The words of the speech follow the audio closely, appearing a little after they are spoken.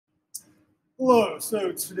Hello,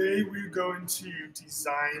 so today we're going to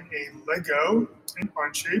design a Lego in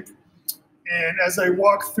Onshape. And as I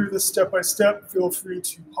walk through this step by step, feel free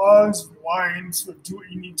to pause, rewind, sort of do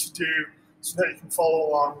what you need to do so that you can follow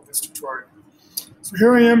along with this tutorial. So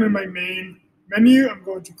here I am in my main menu. I'm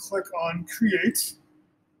going to click on Create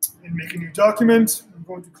and make a new document. I'm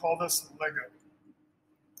going to call this Lego.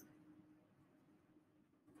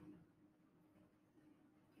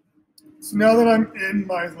 So now that I'm in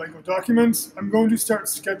my Lego document, I'm going to start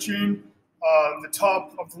sketching the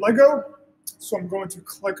top of the Lego. So I'm going to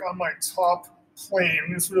click on my top plane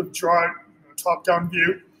and sort of draw it top-down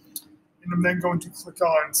view. And I'm then going to click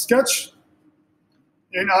on Sketch.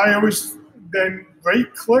 And I always then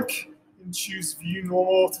right-click and choose View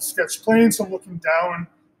Normal to Sketch Plane. So I'm looking down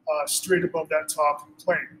straight above that top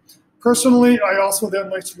plane. Personally, I also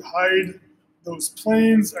then like to hide those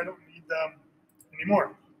planes. I don't need them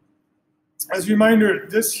anymore. As a reminder,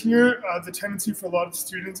 this here, the tendency for a lot of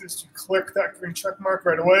students is to click that green check mark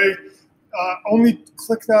right away. Only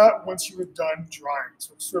click that once you are done drawing.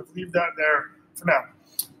 So sort of leave that there for now.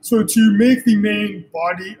 So to make the main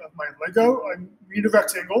body of my Lego, I need a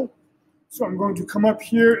rectangle. So I'm going to come up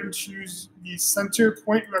here and choose the center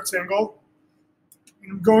point rectangle.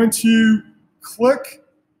 And I'm going to click,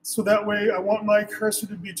 so that way I want my cursor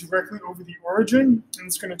to be directly over the origin. And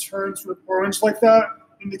it's going to turn sort of orange like that,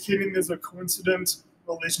 indicating there's a coincident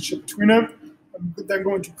relationship between them. I'm then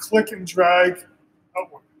going to click and drag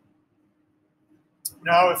outward.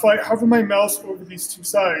 Now, if I hover my mouse over these two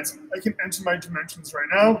sides, I can enter my dimensions right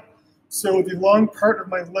now. So the long part of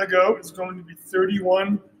my Lego is going to be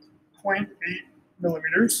 31.8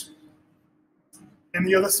 millimeters. And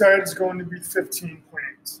the other side is going to be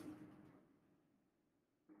 15.8.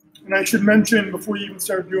 And I should mention, before you even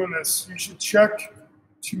start doing this, you should check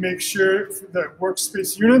to make sure for the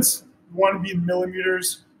workspace units, you want to be in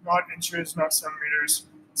millimeters, not inches, not centimeters.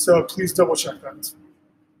 So please double check that.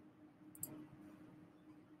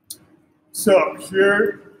 So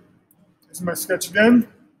here is my sketch again.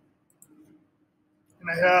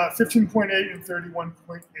 And I have 15.8 and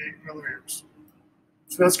 31.8 millimeters.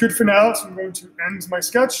 So that's good for now. So I'm going to end my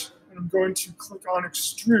sketch and I'm going to click on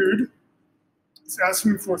Extrude. It's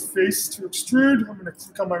asking me for a face to extrude. I'm going to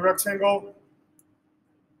click on my rectangle.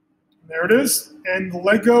 There it is, and the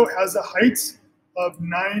Lego has a height of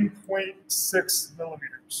 9.6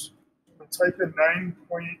 millimeters. I'm going to type in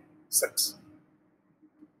 9.6.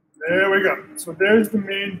 There we go. So there's the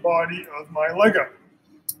main body of my Lego.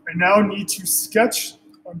 I now need to sketch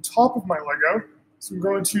on top of my Lego. So I'm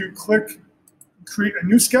going to click Create a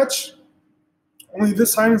new sketch. Only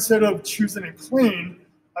this time, instead of choosing a plane,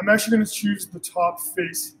 I'm actually going to choose the top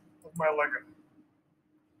face of my Lego.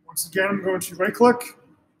 Once again, I'm going to right-click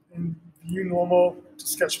and View Normal to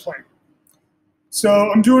Sketch Plane.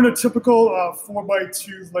 So I'm doing a typical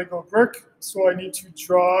 4x2 Lego brick. So I need to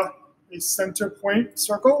draw a center point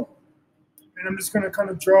circle. And I'm just going to kind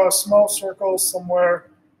of draw a small circle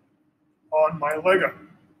somewhere on my Lego.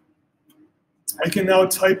 I can now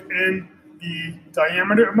type in the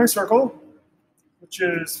diameter of my circle, which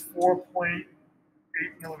is 4.8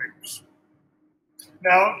 millimeters.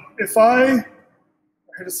 Now, if I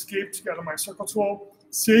hit Escape to get out of my circle tool,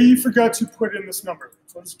 say you forgot to put in this number.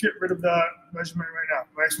 So I'll just get rid of that measurement right now.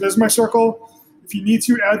 Right, so there's my circle. If you need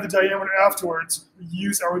to add the diameter afterwards, we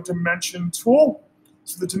use our dimension tool.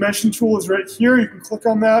 So the dimension tool is right here. You can click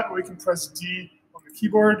on that, or you can press D on the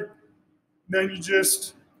keyboard. Then you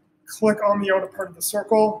just click on the outer part of the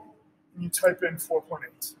circle, and you type in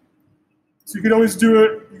 4.8. So you can always do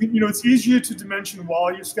it. It's easier to dimension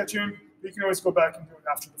while you're sketching, but you can always go back and do it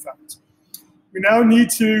after the fact. We now need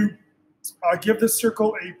to give this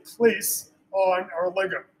circle a place on our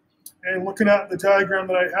Lego. And looking at the diagram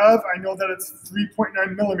that I have, I know that it's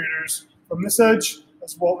 3.9 millimeters from this edge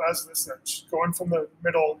as well as this edge, going from the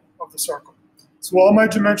middle of the circle. So while my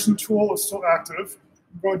dimension tool is still active,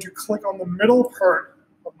 I'm going to click on the middle part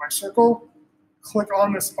of my circle, click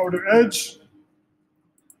on this outer edge,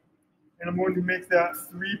 and I'm going to make that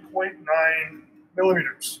 3.9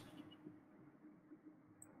 millimeters.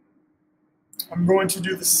 I'm going to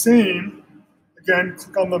do the same. Again,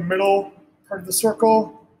 click on the middle part of the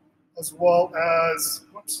circle, as well as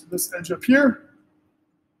this edge up here.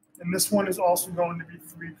 And this one is also going to be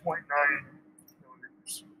 3.9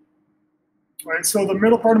 millimeters. All right, so the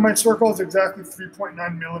middle part of my circle is exactly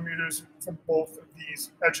 3.9 millimeters from both of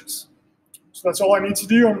these edges. So that's all I need to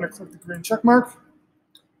do. I'm going to click the green check mark.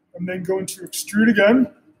 I'm then going to Extrude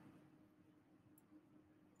again.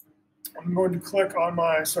 I'm going to click on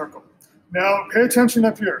my circle. Now, pay attention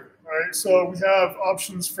up here. All right, so we have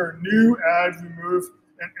options for new, add, remove,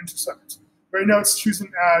 and intersect. Right now it's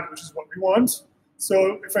choosing add, which is what we want.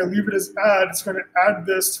 So if I leave it as add, it's going to add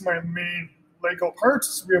this to my main Lego part.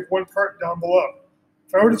 So we have one part down below.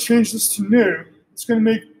 If I were to change this to new, it's going to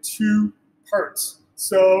make two parts.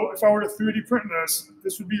 So if I were to 3D print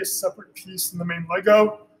this would be a separate piece in the main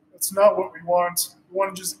Lego. That's not what we want. We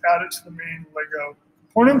want to just add it to the main Lego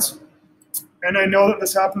component. And I know that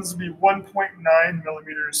this happens to be 1.9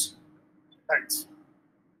 millimeters height.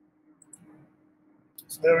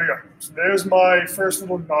 So there we go. So there's my first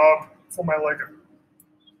little knob for my Lego.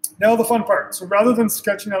 Now the fun part. So rather than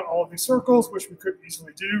sketching out all of these circles, which we could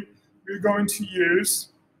easily do, we're going to use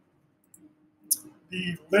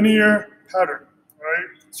the linear pattern, right?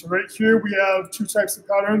 So right here we have two types of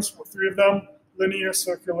patterns, or three of them, linear,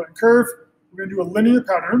 circular, and curve. We're going to do a linear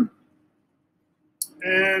pattern.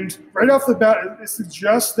 And right off the bat, it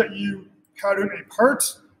suggests that you pattern a part.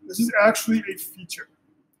 This is actually a feature,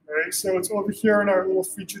 right? So it's over here in our little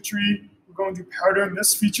feature tree. We're going to pattern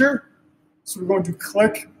this feature. So we're going to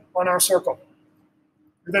click on our circle.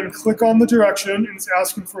 We then click on the direction, and it's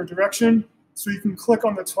asking for a direction. So you can click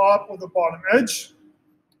on the top or the bottom edge,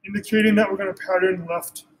 indicating that we're going to pattern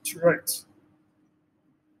left to right.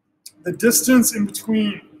 The distance in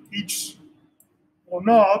between each little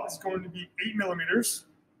knob is going to be 8 millimeters,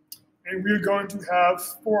 and we're going to have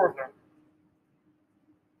 4 of them.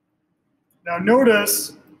 Now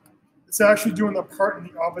notice it's actually doing the part in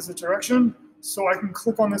the opposite direction, so I can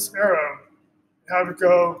click on this arrow and have it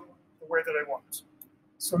go the way that I want.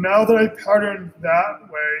 So now that I patterned that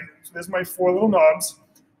way, so there's my 4 little knobs,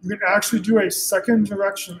 you can actually do a second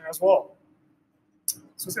direction as well.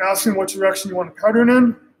 So it's asking what direction you want to pattern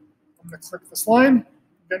in. I'm going to click this line,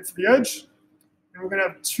 again for the edge, and we're going to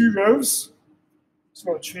have 2 rows.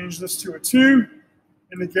 So I'll change this to a 2,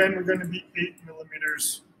 and again, we're going to be 8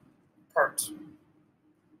 millimeters apart.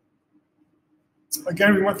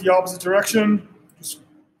 Again, we want the opposite direction. Just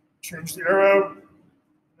change the arrow.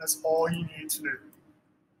 That's all you need to do.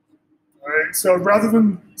 All right, so rather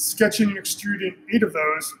than sketching and extruding 8 of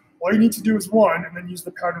those, all you need to do is 1, and then use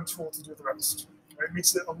the pattern tool to do the rest. Right? It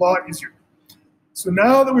makes it a lot easier. So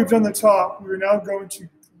now that we've done the top, we're now going to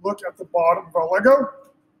look at the bottom of our Lego,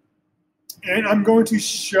 and I'm going to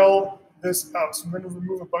shell this out. So I'm going to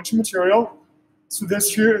remove a bunch of material. So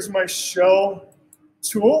this here is my shell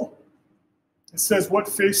tool. It says what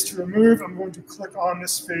face to remove. I'm going to click on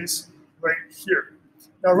this face right here.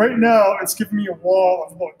 Now, right now, it's giving me a wall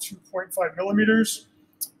of about 2.5 millimeters.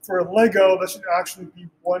 For a Lego, that should actually be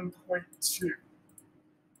 1.2.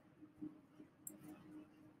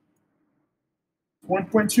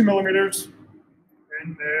 1.2 millimeters,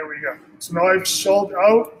 and there we go. So now I've shelled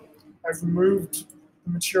out, I've removed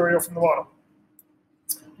the material from the bottom.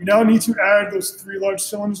 We now need to add those 3 large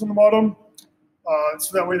cylinders on the bottom,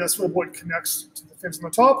 so that way that's sort of what connects to the fins on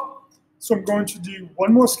the top. So I'm going to do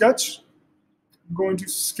one more sketch. I'm going to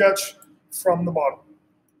sketch from the bottom.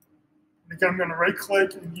 And again, I'm going to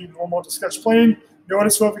right-click and do normal to sketch plane.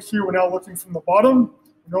 Notice over here, we're now looking from the bottom.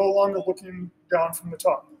 We're no longer looking down from the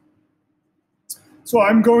top. So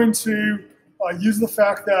I'm going to use the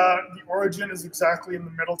fact that the origin is exactly in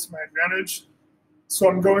the middle to my advantage. So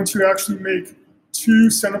I'm going to actually make 2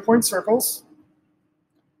 center point circles.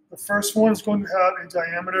 The first one is going to have a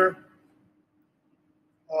diameter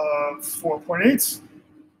of 4.8.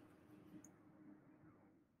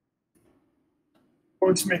 I'm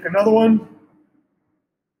going to make another one,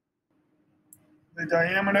 the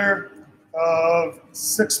diameter of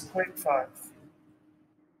 6.5.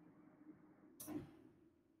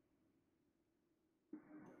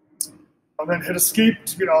 I'll then hit escape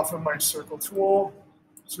to get off of my circle tool.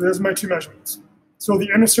 So there's my 2 measurements. So the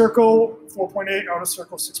inner circle, 4.8, outer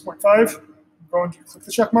circle, 6.5. I'm going to click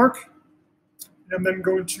the check mark, and I'm then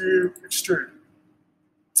going to extrude.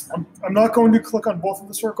 I'm not going to click on both of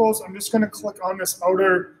the circles. I'm just going to click on this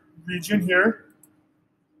outer region here.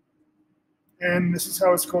 And this is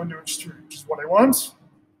how it's going to extrude, which is what I want.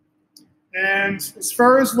 And as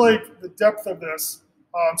far as like the depth of this,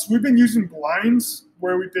 so we've been using blinds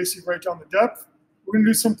where we basically write down the depth. We're going to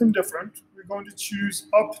do something different. We're going to choose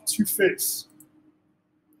up to face.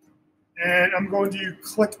 And I'm going to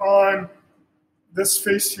click on this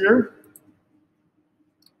face here.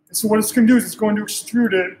 And so what it's going to do is it's going to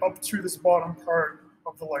extrude it up to this bottom part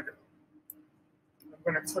of the Lego.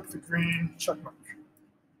 I'm going to click the green check mark.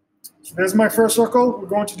 So there's my first circle. We're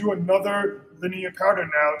going to do another linear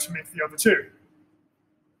pattern now to make the other 2.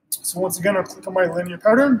 So once again, I'll click on my linear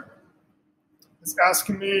pattern. It's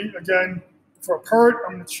asking me, again, for a part,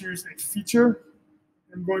 I'm going to choose a feature.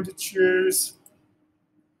 I'm going to choose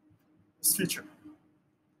this feature.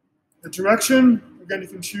 The direction, again, you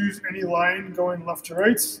can choose any line going left to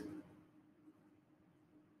right.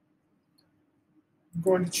 I'm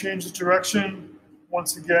going to change the direction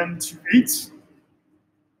once again to 8.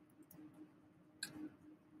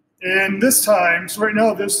 And this time, so right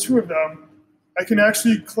now there's 2 of them, I can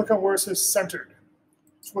actually click on where it says centered.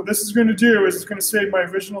 So what this is going to do is it's going to say my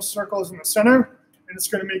original circle is in the center, and it's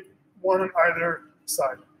going to make one on either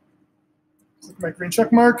side. Click my green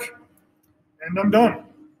check mark, and I'm done.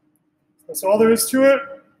 That's all there is to it.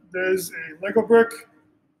 There's a Lego brick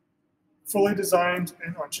fully designed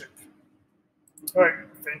in Onshape. All right,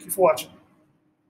 thank you for watching.